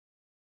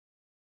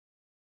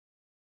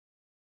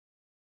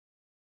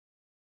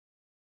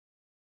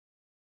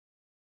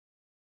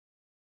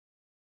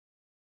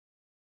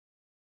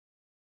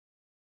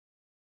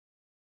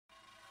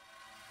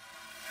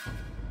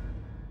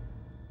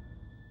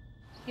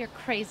You're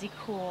crazy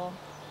cool.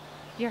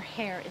 Your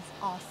hair is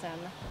awesome.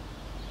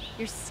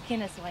 Your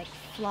skin is like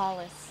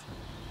flawless.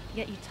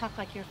 Yet you talk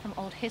like you're from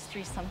old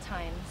history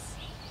sometimes.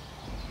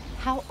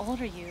 How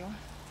old are you?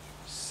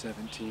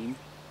 17.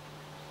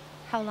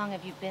 How long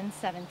have you been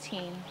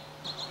 17?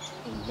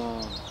 A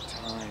long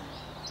time.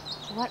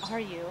 What are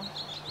you?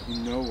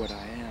 You know what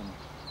I am.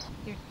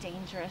 You're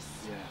dangerous.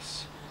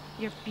 Yes.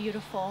 You're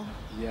beautiful.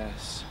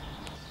 Yes.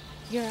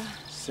 You're a...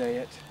 Say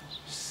it.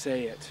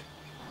 Say it.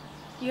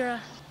 You're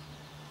a...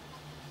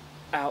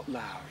 Out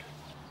loud.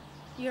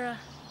 You're a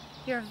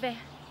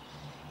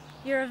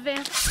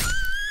vampire.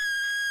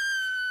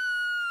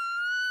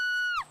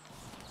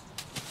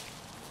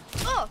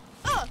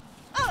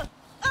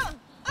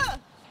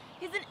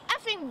 He's an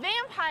effing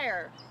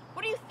vampire.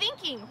 What are you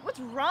thinking? What's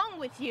wrong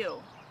with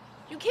you?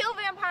 You kill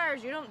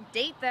vampires, you don't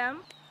date them.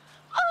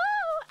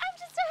 Oh, I'm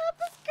just a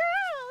helpless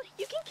girl.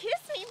 You can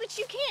kiss me, but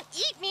you can't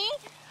eat me.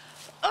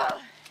 Ugh,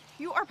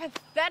 you are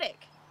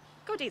pathetic.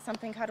 Go date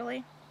something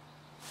cuddly.